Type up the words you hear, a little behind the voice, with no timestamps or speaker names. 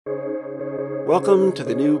Welcome to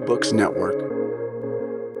the New Books Network.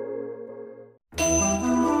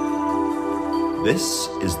 This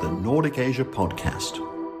is the Nordic Asia Podcast.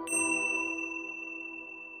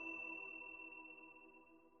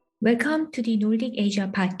 Welcome to the Nordic Asia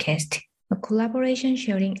Podcast, a collaboration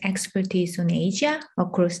sharing expertise on Asia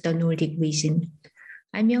across the Nordic region.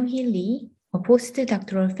 I'm Young-hee Lee, a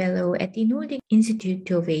postdoctoral fellow at the Nordic Institute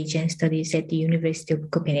of Asian Studies at the University of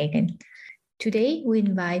Copenhagen. Today, we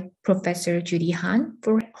invite Professor Judy Han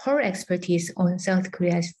for her expertise on South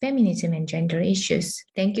Korea's feminism and gender issues.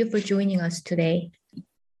 Thank you for joining us today.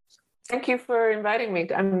 Thank you for inviting me.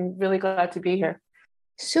 I'm really glad to be here.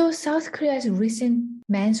 So, South Korea's recent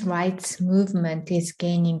men's rights movement is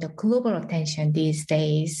gaining the global attention these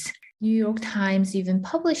days. New York Times even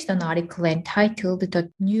published an article entitled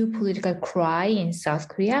 "The New Political Cry in South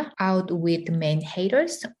Korea: Out with Men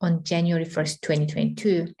Haters" on January 1st,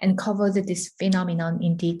 2022, and covered this phenomenon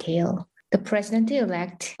in detail. The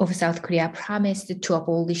president-elect of South Korea promised to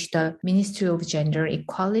abolish the Ministry of Gender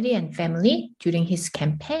Equality and Family during his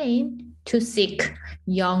campaign to seek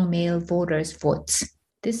young male voters' votes.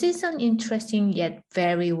 This is an interesting yet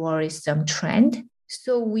very worrisome trend.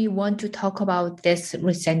 So we want to talk about this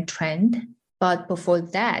recent trend. But before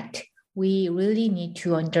that, we really need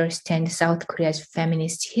to understand South Korea's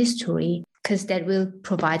feminist history because that will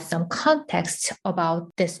provide some context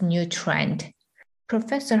about this new trend.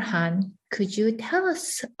 Professor Han, could you tell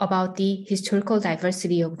us about the historical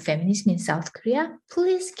diversity of feminism in South Korea?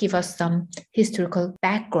 Please give us some historical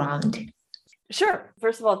background. Sure.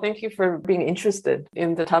 First of all, thank you for being interested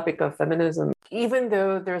in the topic of feminism. Even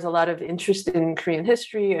though there's a lot of interest in Korean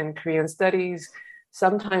history and Korean studies,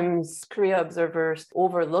 sometimes Korea observers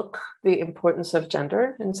overlook the importance of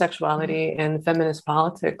gender and sexuality and feminist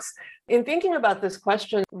politics. In thinking about this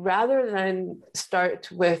question, rather than start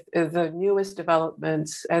with the newest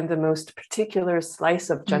developments and the most particular slice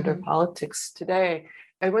of gender politics today,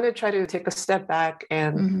 I want to try to take a step back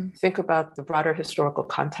and think about the broader historical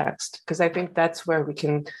context, because I think that's where we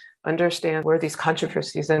can understand where these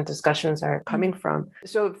controversies and discussions are coming from.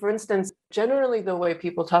 So, for instance, generally the way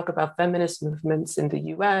people talk about feminist movements in the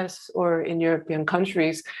US or in European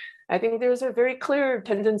countries, I think there's a very clear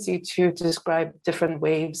tendency to describe different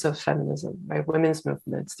waves of feminism, right? Women's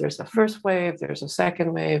movements. There's a first wave, there's a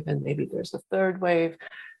second wave, and maybe there's a third wave,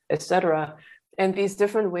 etc. And these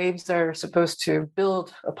different waves are supposed to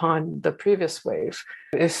build upon the previous wave.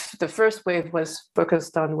 If the first wave was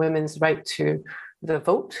focused on women's right to the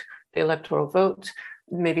vote, the electoral vote,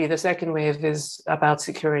 maybe the second wave is about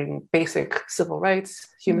securing basic civil rights,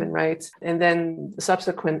 human rights. And then the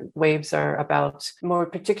subsequent waves are about more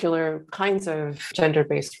particular kinds of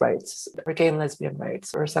gender-based rights, or gay and lesbian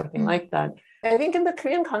rights, or something like that. I think in the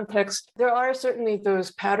Korean context, there are certainly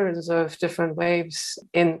those patterns of different waves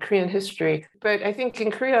in Korean history. But I think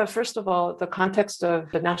in Korea, first of all, the context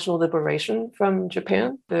of the national liberation from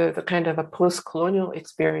Japan, the kind of a post-colonial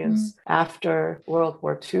experience after World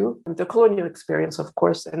War II, the colonial experience, of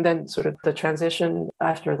course, and then sort of the transition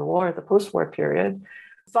after the war, the post-war period,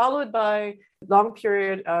 followed by a long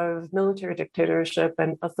period of military dictatorship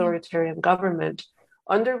and authoritarian government,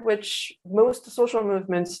 under which most social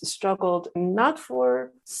movements struggled not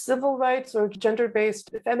for civil rights or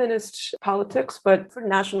gender-based feminist politics, but for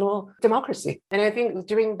national democracy. And I think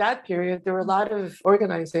during that period, there were a lot of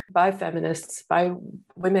organizing by feminists, by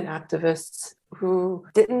women activists, who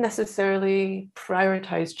didn't necessarily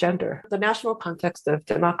prioritize gender. The national context of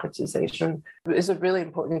democratization is a really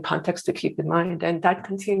important context to keep in mind, and that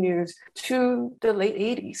continues to the late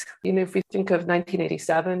 80s. If we think of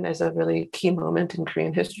 1987 as a really key moment in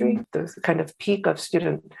Korean history, the kind of peak of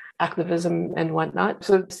student activism and whatnot.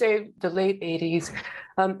 So say the late 80s.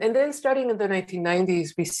 And then starting in the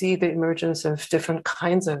 1990s, we see the emergence of different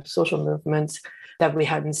kinds of social movements that we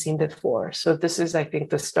hadn't seen before. So this is, I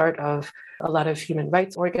think, the start of a lot of human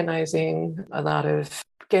rights organizing, a lot of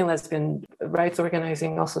gay and lesbian rights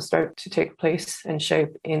organizing also start to take place and shape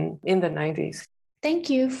in the 90s.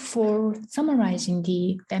 Thank you for summarizing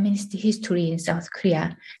the feminist history in South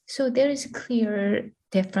Korea. So there is a clear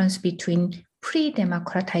difference between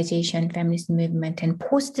pre-democratization feminist movement and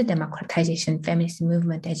post-democratization feminist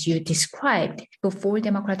movement, as you described. Before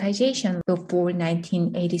democratization, before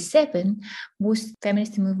 1987, most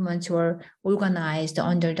feminist movements were organized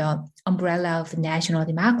under the umbrella of national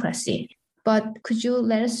democracy. But could you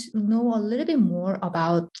let us know a little bit more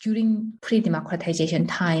about during pre-democratization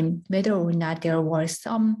time, whether or not there was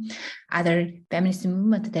some other feminist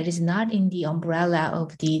movement that is not in the umbrella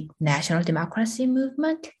of the national democracy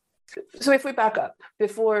movement? So if we back up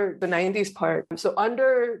before the 90s part, so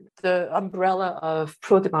under the umbrella of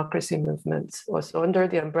pro-democracy movements, or so under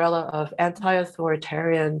the umbrella of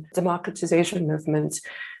anti-authoritarian democratization movements,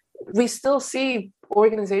 we still see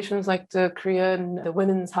organizations like the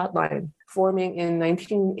Women's Hotline forming in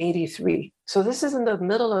 1983. So this is in the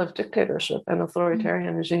middle of dictatorship and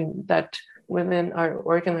authoritarian regime that women are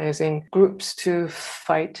organizing groups to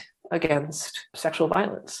fight against sexual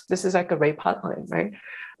violence. This is like a rape hotline, right?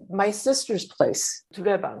 My Sister's Place,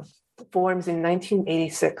 Durebang, forms in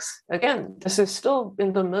 1986. Again, this is still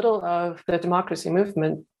in the middle of the democracy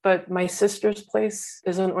movement, but My Sister's Place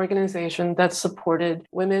is an organization that supported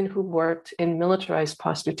women who worked in militarized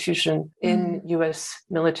prostitution in US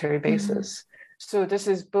military bases. So this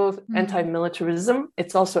is both anti-militarism,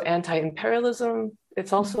 it's also anti-imperialism,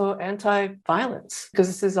 it's also anti-violence, because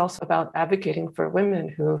this is also about advocating for women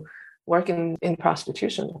who work in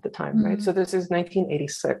prostitution at the time, right? So this is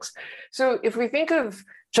 1986. So if we think of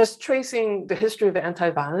just tracing the history of the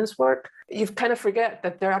anti-violence work, you kind of forget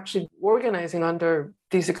that they're actually organizing under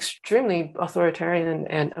these extremely authoritarian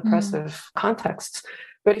and oppressive contexts.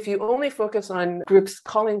 But if you only focus on groups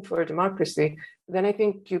calling for democracy, then I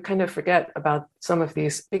think you kind of forget about some of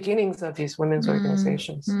these beginnings of these women's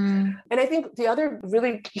organizations. And I think the other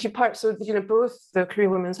really key part, so both the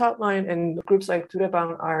Korean Women's Hotline and groups like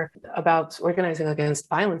Durebang are about organizing against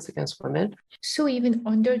violence against women. So even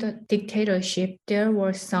under the dictatorship, there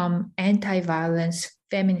was some anti-violence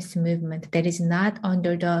feminist movement that is not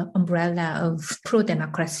under the umbrella of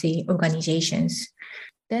pro-democracy organizations.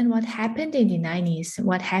 Then what happened in the 90s?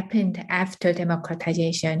 What happened after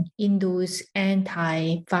democratization in those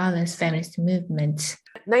anti-violence feminist movements?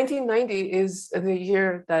 1990 is the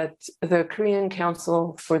year that the Korean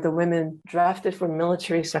Council for the Women drafted for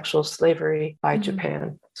military sexual slavery by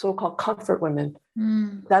Japan, so-called comfort women.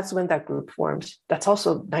 That's when that group formed. That's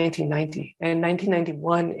also 1990. And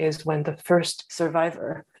 1991 is when the first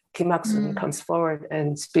survivor, Kim Ak-sun, comes forward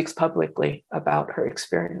and speaks publicly about her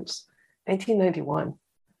experience. 1991.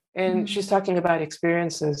 And she's talking about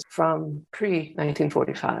experiences from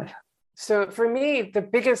pre-1945. So for me, the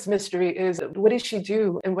biggest mystery is, what did she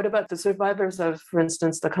do? And what about the survivors of, for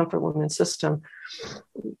instance, the comfort women system?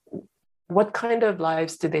 What kind of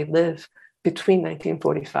lives did they live between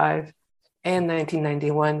 1945 and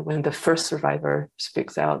 1991 when the first survivor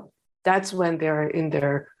speaks out? That's when they're in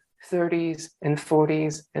their 30s and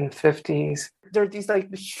 40s and 50s. There are these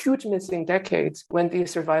huge missing decades when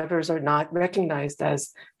these survivors are not recognized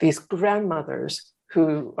as these grandmothers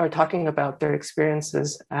who are talking about their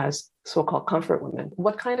experiences as so-called comfort women.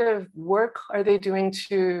 What kind of work are they doing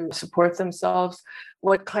to support themselves?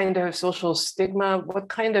 What kind of social stigma, what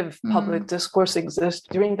kind of public discourse exists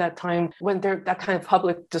during that time when that kind of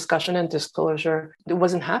public discussion and disclosure, it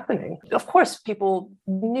wasn't happening? Of course, people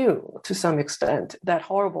knew to some extent that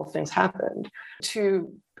horrible things happened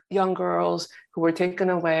to young girls who were taken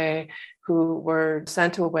away, who were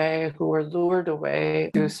sent away, who were lured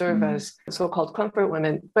away to serve as so-called comfort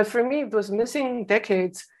women. But for me, those missing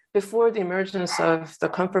decades before the emergence of the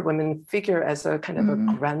comfort women figure as a kind of a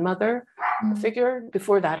grandmother figure,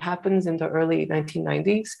 before that happens in the early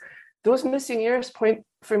 1990s, those missing years point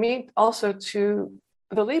for me also to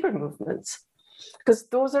the labor movements. Because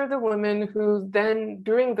those are the women who then,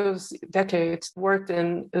 during those decades, worked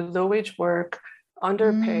in low-wage work,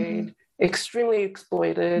 underpaid, extremely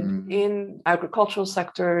exploited in agricultural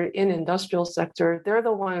sector, in industrial sector. They're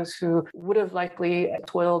the ones who would have likely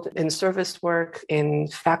toiled in service work, in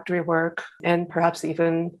factory work, and perhaps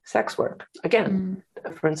even sex work. Again,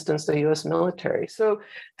 for instance, the US military. So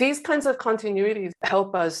these kinds of continuities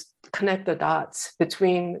help us connect the dots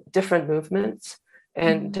between different movements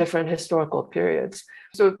and different historical periods.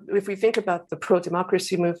 So if we think about the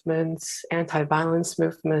pro-democracy movements, anti-violence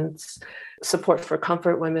movements, support for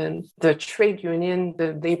comfort women, the trade union,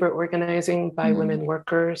 the labor organizing by women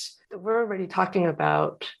workers, we're already talking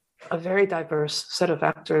about a very diverse set of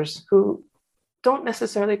actors who don't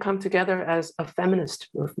necessarily come together as a feminist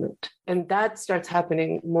movement. And that starts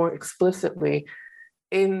happening more explicitly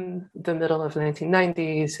in the middle of the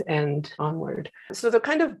 1990s and onward. So the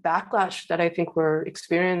kind of backlash that I think we're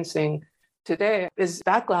experiencing today is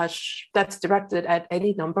backlash that's directed at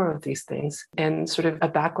any number of these things, and sort of a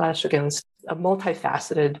backlash against a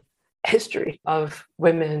multifaceted history of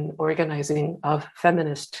women organizing, of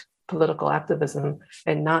feminist political activism,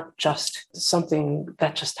 and not just something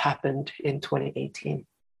that just happened in 2018.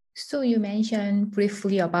 So you mentioned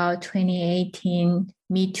briefly about 2018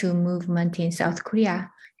 Me Too movement in South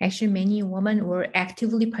Korea. Actually, many women were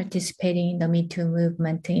actively participating in the Me Too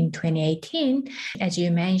movement in 2018. As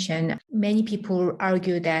you mentioned, many people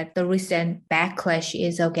argue that the recent backlash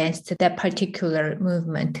is against that particular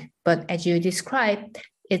movement. But as you described,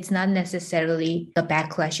 it's not necessarily the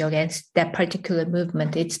backlash against that particular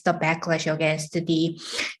movement. It's the backlash against the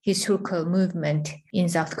historical movement in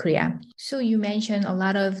South Korea. So you mentioned a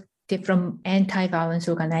lot of different anti-violence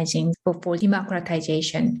organizing for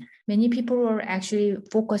democratization. Many people were actually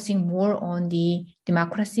focusing more on the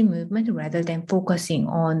democracy movement rather than focusing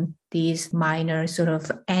on these minor sort of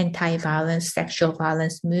anti-violence, sexual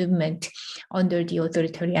violence movement under the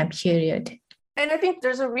authoritarian period. And I think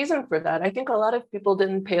there's a reason for that. I think a lot of people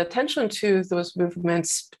didn't pay attention to those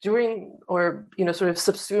movements during or, sort of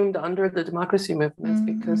subsumed under the democracy movements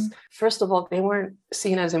because, first of all, they weren't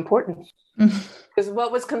seen as important. Because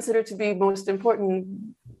what was considered to be most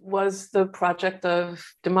important was the project of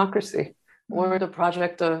democracy or the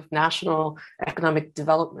project of national economic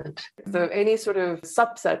development. So any sort of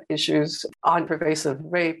subset issues on pervasive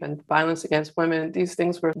rape and violence against women, these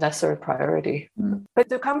things were lesser priority. But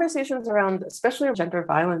the conversations around, especially gender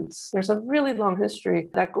violence, there's a really long history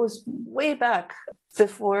that goes way back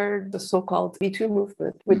before the so-called Me Too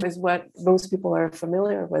movement, which is what most people are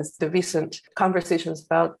familiar with, the recent conversations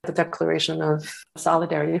about the declaration of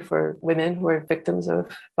solidarity for women who are victims of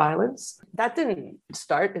violence. That didn't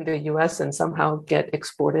start in the US and somehow get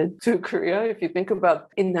exported to Korea. If you think about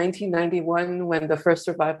in 1991, when the first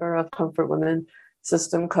survivor of Comfort Women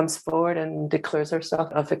system comes forward and declares herself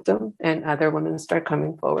a victim and other women start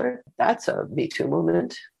coming forward, that's a Me Too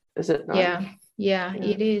movement, is it not? Yeah,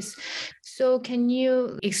 it is. So can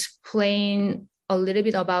you explain a little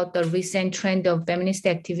bit about the recent trend of feminist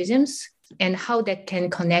activisms and how that can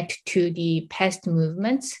connect to the past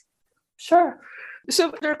movements? Sure.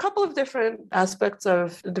 So there are a couple of different aspects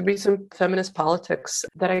of the recent feminist politics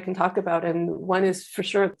that I can talk about. And one is for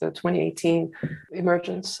sure the 2018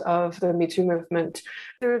 emergence of the Me Too movement.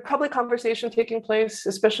 There are public conversation taking place,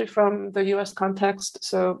 especially from the US context.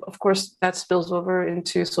 So of course that spills over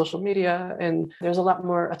into social media, and there's a lot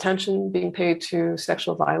more attention being paid to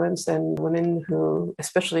sexual violence and women who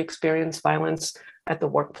especially experience violence at the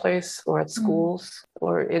workplace or at schools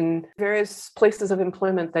or in various places of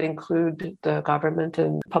employment that include the government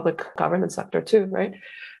and public government sector too, right?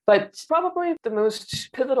 But probably the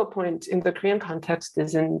most pivotal point in the Korean context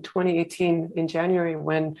is in 2018 in January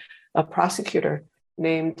when a prosecutor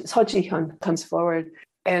named Seo Ji-hyun comes forward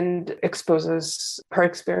and exposes her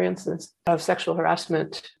experiences of sexual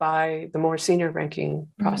harassment by the more senior ranking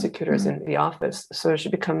prosecutors in the office. So she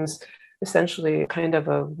becomes essentially kind of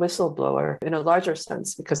a whistleblower in a larger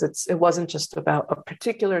sense, because it wasn't just about a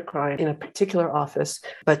particular crime in a particular office,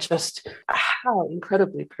 but just how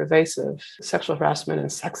incredibly pervasive sexual harassment and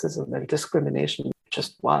sexism and discrimination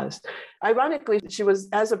just was. Ironically,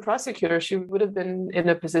 as a prosecutor, she would have been in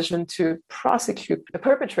a position to prosecute the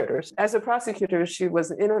perpetrators. As a prosecutor, she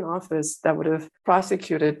was in an office that would have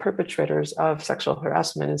prosecuted perpetrators of sexual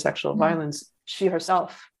harassment and sexual violence. She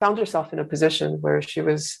herself found herself in a position where she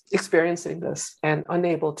was experiencing this and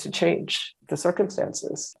unable to change the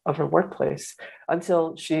circumstances of her workplace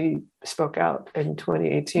until she spoke out in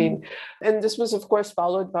 2018. And this was, of course,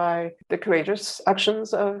 followed by the courageous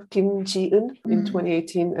actions of Kim Ji-eun in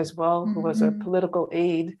 2018 as well, who was a political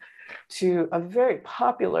aide to a very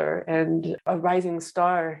popular and a rising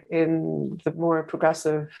star in the more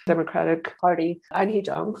progressive Democratic Party, An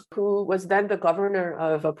Hee-jung, who was then the governor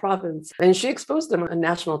of a province. And she exposed him on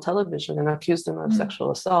national television and accused him of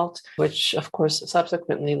sexual assault, which of course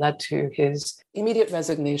subsequently led to his immediate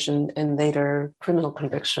resignation and later criminal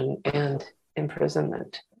conviction and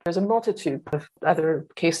imprisonment. There's a multitude of other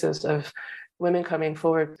cases of women coming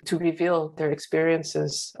forward to reveal their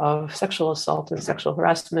experiences of sexual assault and sexual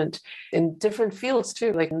harassment in different fields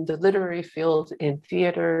too, like in the literary field, in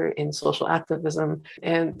theater, in social activism.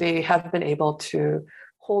 And they have been able to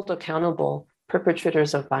hold accountable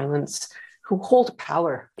perpetrators of violence who hold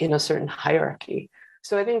power in a certain hierarchy.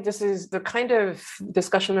 So I think this is the kind of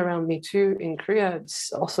discussion around Me Too in Korea.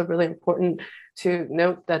 It's also really important to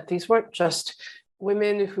note that these weren't just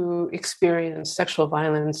women who experience sexual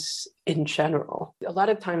violence in general. A lot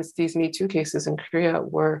of times these Me Too cases in Korea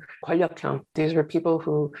were 권력형. These were people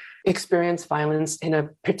who experienced violence in a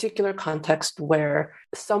particular context where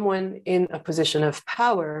someone in a position of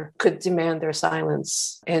power could demand their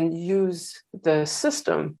silence and use the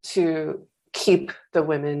system to keep the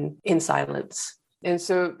women in silence. And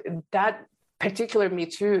so that particular Me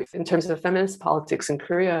Too, in terms of feminist politics in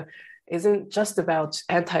Korea, isn't just about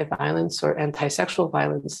anti-violence or anti-sexual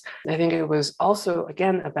violence. I think it was also,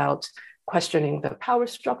 again, about questioning the power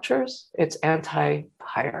structures. It's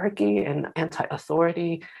anti-hierarchy and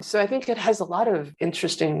anti-authority. So I think it has a lot of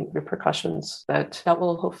interesting repercussions that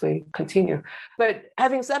will hopefully continue. But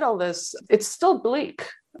having said all this, it's still bleak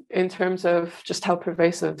in terms of just how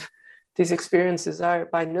pervasive these experiences are.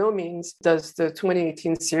 By no means does the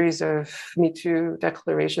 2018 series of Me Too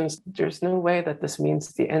declarations, there's no way that this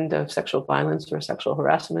means the end of sexual violence or sexual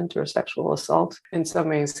harassment or sexual assault. In some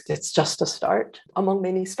ways, it's just a start among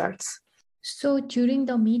many starts. So during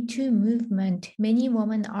the Me Too movement, many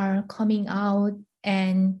women are coming out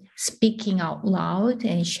and speaking out loud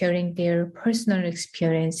and sharing their personal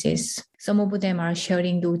experiences. Some of them are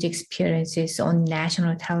sharing those experiences on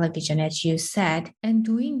national television, as you said, and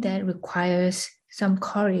doing that requires some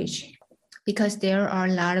courage because there are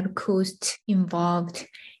a lot of costs involved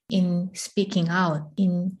in speaking out,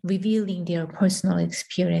 in revealing their personal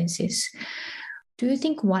experiences. Do you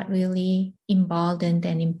think what really emboldened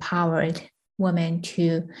and empowered women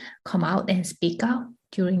to come out and speak out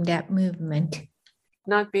during that movement?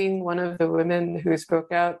 Not being one of the women who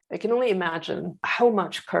spoke out, I can only imagine how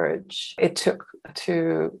much courage it took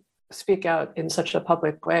to speak out in such a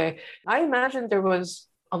public way. I imagine there was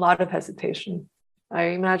a lot of hesitation. I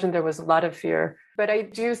imagine there was a lot of fear. But I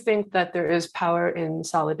do think that there is power in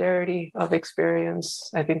solidarity of experience.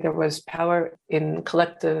 I think there was power in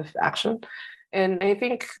collective action. And I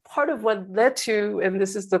think part of what led to, and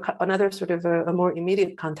this is another sort of a more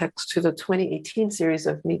immediate context to the 2018 series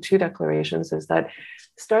of Me Too declarations, is that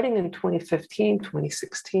starting in 2015,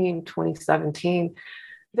 2016, 2017,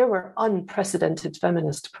 there were unprecedented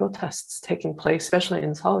feminist protests taking place, especially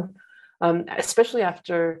in Seoul. Especially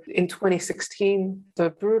after, in 2016,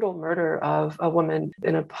 the brutal murder of a woman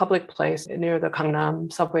in a public place near the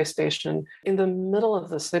Gangnam subway station in the middle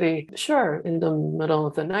of the city. Sure, in the middle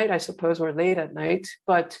of the night, I suppose, or late at night,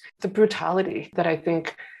 but the brutality that I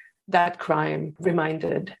think that crime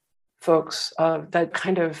reminded folks of, that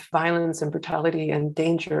kind of violence and brutality and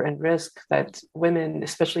danger and risk that women,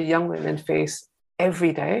 especially young women, face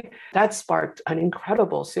every day, that sparked an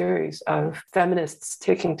incredible series of feminists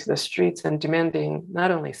taking to the streets and demanding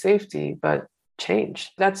not only safety, but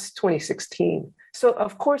change. That's 2016. So,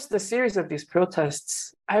 of course, the series of these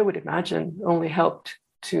protests, I would imagine, only helped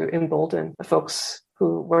to embolden the folks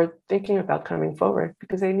who were thinking about coming forward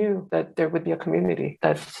because they knew that there would be a community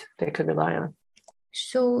that they could rely on.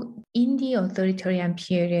 So in the authoritarian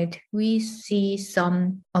period, we see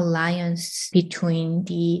some alliance between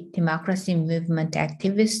the democracy movement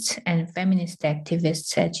activists and feminist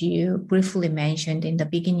activists, as you briefly mentioned in the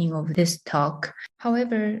beginning of this talk.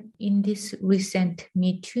 However, in this recent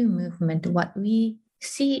Me Too movement, what we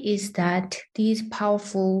see is that these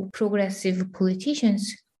powerful progressive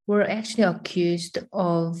politicians were actually accused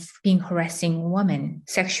of being harassing women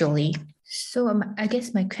sexually. So I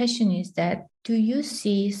guess my question is that, do you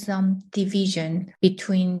see some division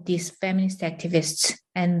between these feminist activists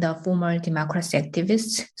and the former democracy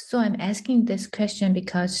activists? So I'm asking this question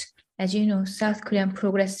because, as you know, South Korean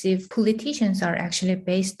progressive politicians are actually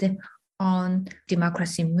based on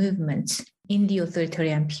democracy movements in the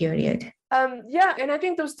authoritarian period. Yeah, and I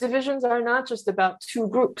think those divisions are not just about two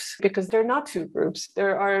groups, because they're not two groups.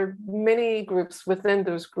 There are many groups within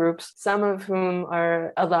those groups, some of whom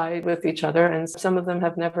are allied with each other, and some of them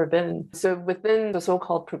have never been. So within the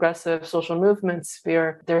so-called progressive social movement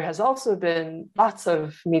sphere, there has also been lots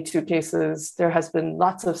of Me Too cases. There has been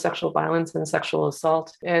lots of sexual violence and sexual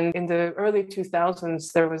assault. And in the early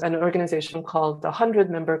 2000s, there was an organization called the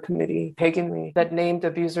 100-member committee, Baeginri, that named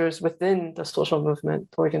abusers within the social movement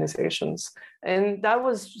organizations. And that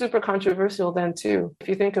was super controversial then too. If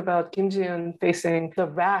you think about Kim Ji-yeon facing the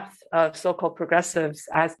wrath of so-called progressives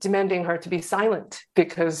as demanding her to be silent,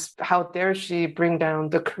 because how dare she bring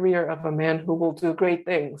down the career of a man who will do great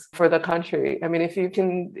things for the country. I mean, if you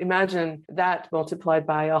can imagine that multiplied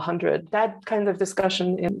by 100, that kind of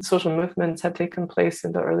discussion in social movements had taken place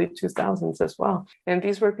in the early 2000s as well. And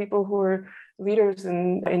these were people who were leaders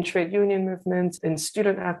in trade union movements, in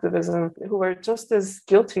student activism, who are just as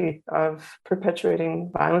guilty of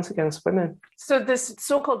perpetuating violence against women. So this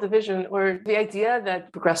so-called division, or the idea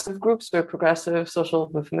that progressive groups or progressive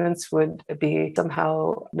social movements would be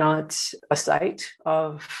somehow not a site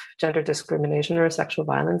of gender discrimination or sexual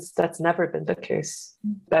violence, that's never been the case.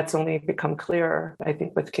 That's only become clearer, I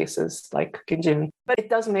think, with cases like Kim Ji-yeon. But it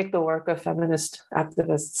does make the work of feminist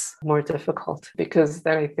activists more difficult, because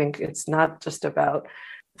then I think it's not just about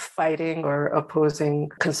fighting or opposing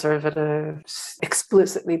conservative,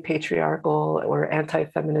 explicitly patriarchal or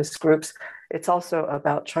anti-feminist groups. It's also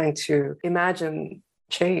about trying to imagine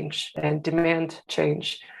change and demand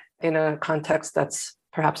change in a context that's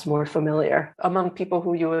perhaps more familiar among people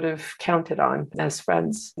who you would have counted on as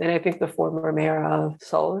friends. And I think the former mayor of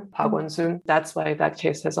Seoul, Park Won-soon, that's why that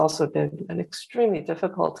case has also been an extremely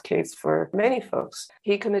difficult case for many folks.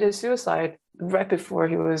 He committed suicide right before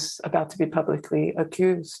he was about to be publicly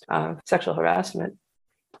accused of sexual harassment.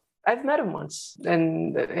 I've met him once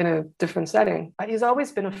in a different setting. He's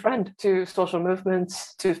always been a friend to social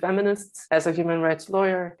movements, to feminists, as a human rights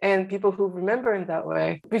lawyer, and people who remember him that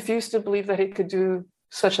way refuse to believe that he could do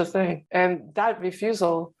such a thing. And that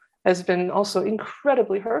refusal has been also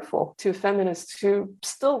incredibly hurtful to feminists who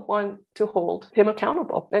still want to hold him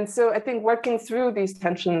accountable. And so I think working through these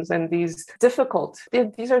tensions and these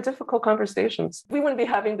are difficult conversations. We wouldn't be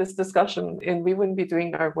having this discussion and we wouldn't be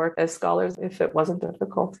doing our work as scholars if it wasn't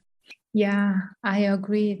difficult. Yeah, I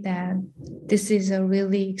agree that this is a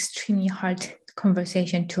really extremely hard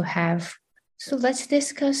conversation to have. So let's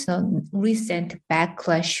discuss the recent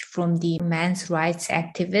backlash from the men's rights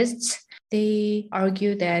activists. They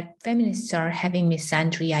argue that feminists are having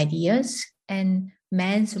misandry ideas and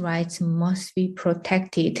men's rights must be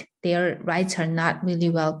protected. Their rights are not really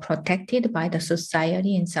well protected by the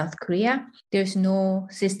society in South Korea. There's no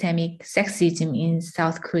systemic sexism in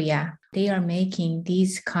South Korea. They are making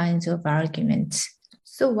these kinds of arguments.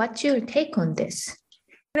 So what's your take on this?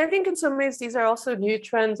 And I think in some ways, these are also new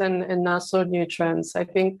trends and not so new trends. I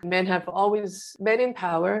think men in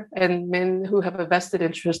power and men who have a vested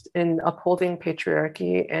interest in upholding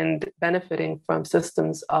patriarchy and benefiting from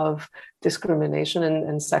systems of discrimination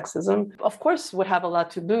and sexism, of course, would have a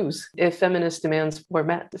lot to lose if feminist demands were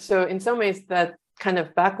met. So in some ways, that kind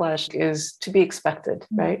of backlash is to be expected,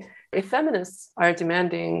 right? If feminists are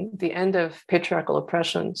demanding the end of patriarchal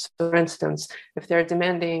oppression, so for instance, if they're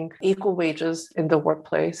demanding equal wages in the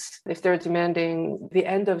workplace, if they're demanding the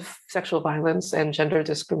end of sexual violence and gender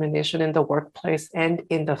discrimination in the workplace and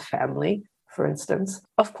in the family, for instance,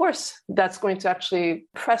 of course, that's going to actually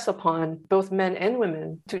press upon both men and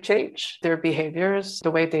women to change their behaviors,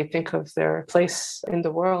 the way they think of their place in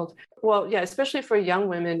the world. Well, yeah, especially for young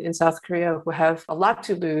women in South Korea who have a lot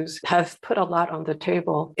to lose, have put a lot on the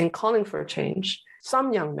table in calling for change.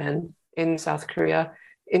 Some young men in South Korea,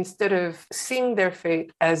 instead of seeing their fate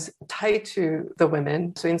as tied to the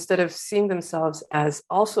women, so instead of seeing themselves as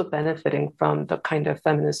also benefiting from the kind of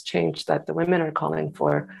feminist change that the women are calling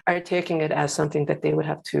for, are taking it as something that they would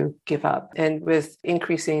have to give up. And with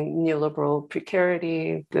increasing neoliberal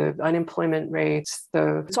precarity, the unemployment rates,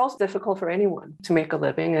 it's also difficult for anyone to make a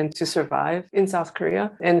living and to survive in South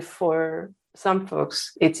Korea. And for some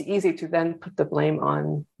folks, it's easy to then put the blame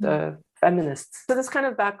on the feminists. So this kind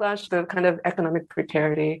of backlash, the kind of economic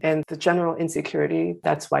precarity and the general insecurity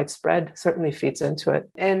that's widespread certainly feeds into it.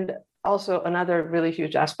 And also another really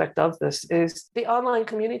huge aspect of this is the online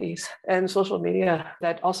communities and social media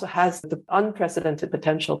that also has the unprecedented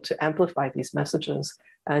potential to amplify these messages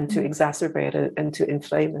and to exacerbate it and to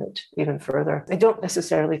inflame it even further. I don't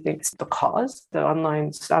necessarily think it's the cause. The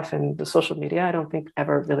online stuff and the social media, I don't think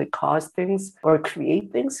ever really cause things or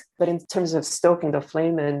create things. But in terms of stoking the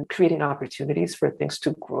flame and creating opportunities for things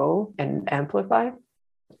to grow and amplify,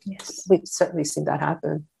 Yes, we've certainly seen that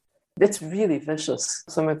happen. It's really vicious,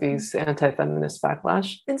 some of these anti-feminist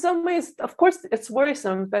backlash. In some ways, of course, it's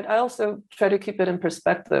worrisome, but I also try to keep it in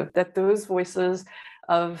perspective that those voices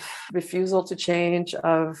of refusal to change,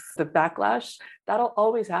 of the backlash, that'll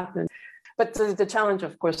always happen. But the challenge,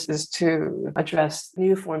 of course, is to address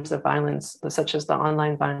new forms of violence, such as the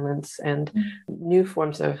online violence and new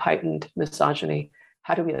forms of heightened misogyny.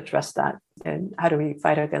 How do we address that? And how do we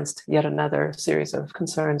fight against yet another series of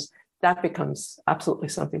concerns? That becomes absolutely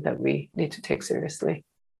something that we need to take seriously.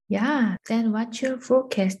 Yeah, then what's your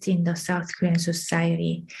forecast in the South Korean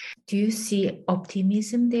society? Do you see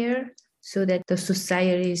optimism there so that the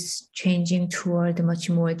society is changing toward a much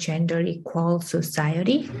more gender equal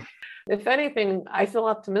society? If anything, I feel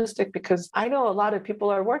optimistic because I know a lot of people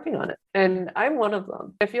are working on it, and I'm one of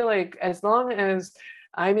them. I feel like as long as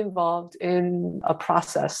I'm involved in a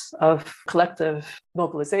process of collective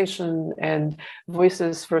mobilization and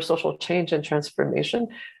voices for social change and transformation,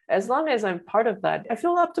 as long as I'm part of that, I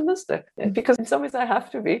feel optimistic because in some ways I have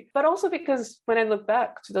to be, but also because when I look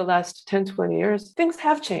back to the last 10, 20 years, things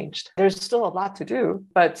have changed. There's still a lot to do,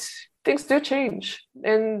 but things do change.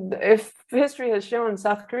 And if history has shown,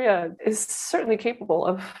 South Korea is certainly capable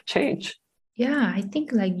of change. Yeah, I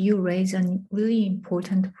think like you raise a really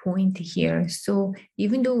important point here. So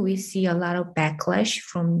even though we see a lot of backlash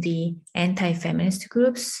from the anti-feminist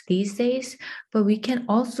groups these days, but we can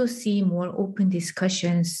also see more open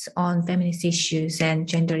discussions on feminist issues and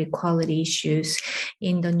gender equality issues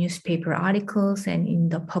in the newspaper articles and in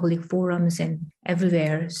the public forums and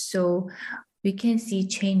everywhere. So we can see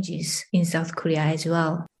changes in South Korea as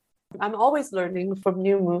well. I'm always learning from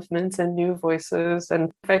new movements and new voices. And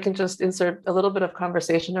if I can just insert a little bit of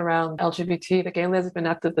conversation around LGBT, the gay and lesbian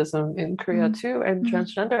activism in Korea too, and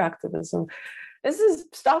transgender activism. This is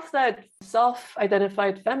stuff that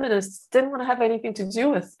self-identified feminists didn't want to have anything to do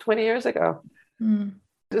with 20 years ago.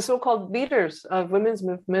 The so-called leaders of women's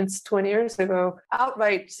movements 20 years ago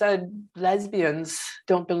outright said lesbians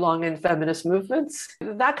don't belong in feminist movements.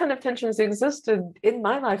 That kind of tensions existed in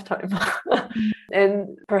my lifetime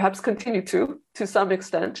and perhaps continue to some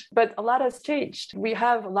extent. But a lot has changed. We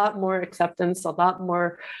have a lot more acceptance, a lot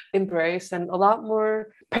more embrace, and a lot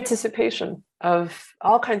more participation of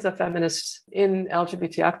all kinds of feminists in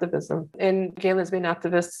LGBT activism, in gay lesbian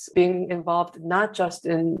activists being involved not just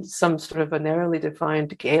in some sort of a narrowly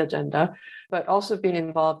defined gay agenda, but also being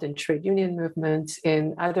involved in trade union movements,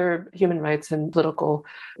 in other human rights and political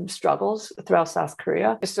struggles throughout South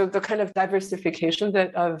Korea. So the kind of diversification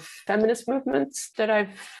of feminist movements that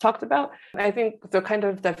I've talked about, I think the kind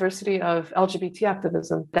of diversity of LGBT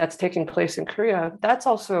activism that's taking place in Korea, that's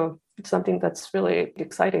also something that's really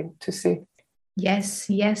exciting to see. Yes,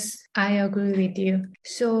 I agree with you.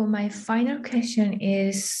 So my final question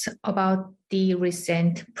is about the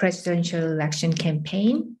recent presidential election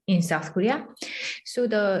campaign in South Korea. So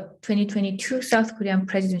the 2022 South Korean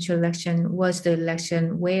presidential election was the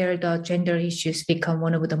election where the gender issues become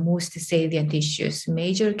one of the most salient issues.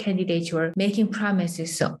 Major candidates were making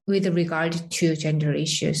promises with regard to gender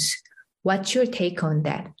issues. What's your take on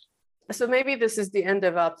that? So maybe this is the end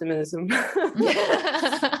of optimism.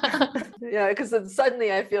 Yeah, because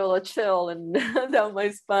suddenly I feel a chill and down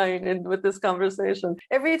my spine and with this conversation.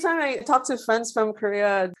 Every time I talk to friends from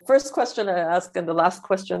Korea, first question I ask and the last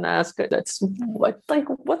question I ask, that's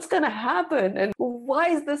what's going to happen? And why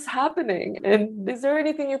is this happening? And is there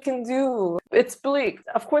anything you can do? It's bleak.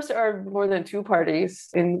 Of course, there are more than two parties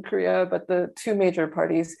in Korea, but the two major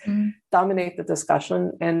parties dominate the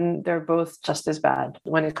discussion, and they're both just as bad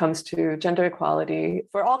when it comes to gender equality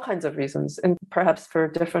for all kinds of reasons, and perhaps for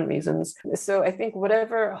different reasons. So I think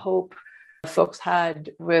whatever hope folks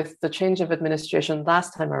had with the change of administration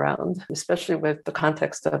last time around, especially with the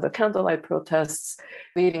context of the candlelight protests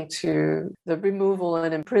leading to the removal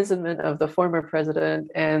and imprisonment of the former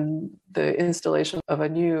president and the installation of a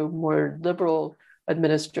new, more liberal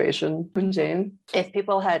administration, Moon Jae-in, if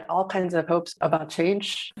people had all kinds of hopes about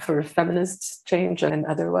change, for feminist change and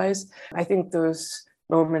otherwise, I think those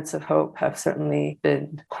moments of hope have certainly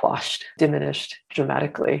been quashed, diminished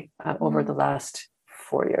dramatically over the last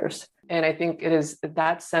 4 years. And I think it is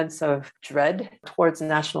that sense of dread towards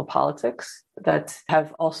national politics that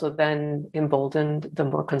have also then emboldened the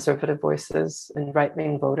more conservative voices and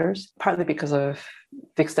right-wing voters, partly because of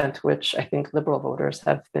the extent to which I think liberal voters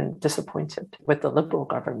have been disappointed with the liberal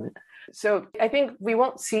government. So I think we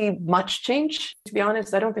won't see much change. To be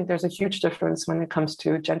honest, I don't think there's a huge difference when it comes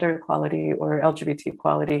to gender equality or LGBT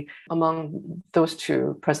equality among those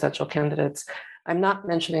two presidential candidates. I'm not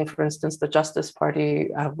mentioning, for instance, the Justice Party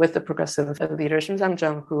with the progressive leader, Shim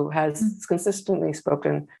Sang-jung, who has consistently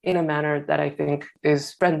spoken in a manner that I think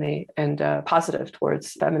is friendly and positive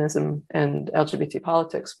towards feminism and LGBT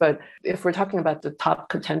politics. But if we're talking about the top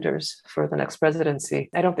contenders for the next presidency,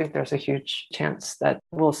 I don't think there's a huge chance that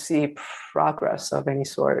we'll see progress of any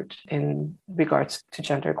sort in regards to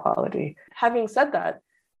gender equality. Having said that,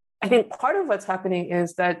 I think part of what's happening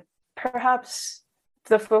is that perhaps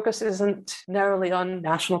the focus isn't narrowly on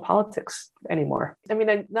national politics anymore. I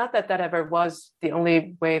mean, not that that ever was the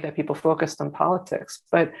only way that people focused on politics,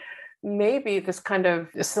 but maybe this kind of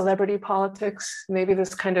celebrity politics, maybe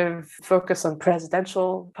this kind of focus on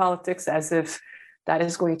presidential politics as if that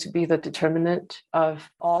is going to be the determinant of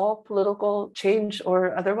all political change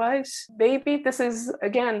or otherwise. Maybe this is,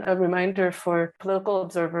 again, a reminder for political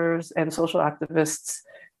observers and social activists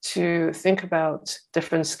to think about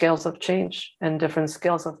different scales of change and different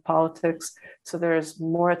scales of politics. So there's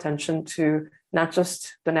more attention to not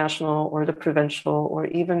just the national or the provincial or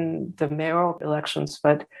even the mayoral elections,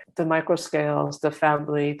 but the micro scales, the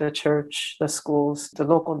family, the church, the schools, the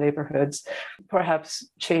local neighborhoods. Perhaps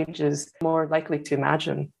change is more likely to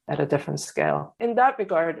imagine at a different scale. In that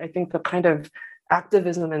regard, I think the kind of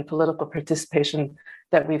activism and political participation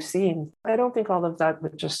that we've seen, I don't think all of that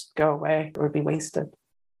would just go away or be wasted.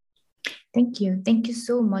 Thank you. Thank you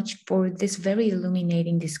so much for this very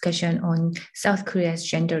illuminating discussion on South Korea's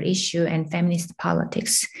gender issue and feminist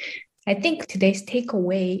politics. I think today's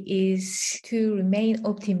takeaway is to remain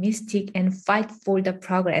optimistic and fight for the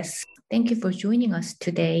progress. Thank you for joining us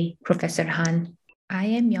today, Professor Han. I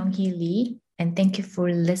am Young-hee Lee, and thank you for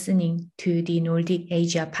listening to the Nordic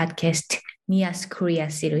Asia podcast, Mia's Korea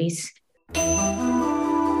series. You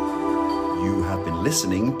have been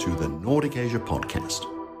listening to the Nordic Asia Podcast.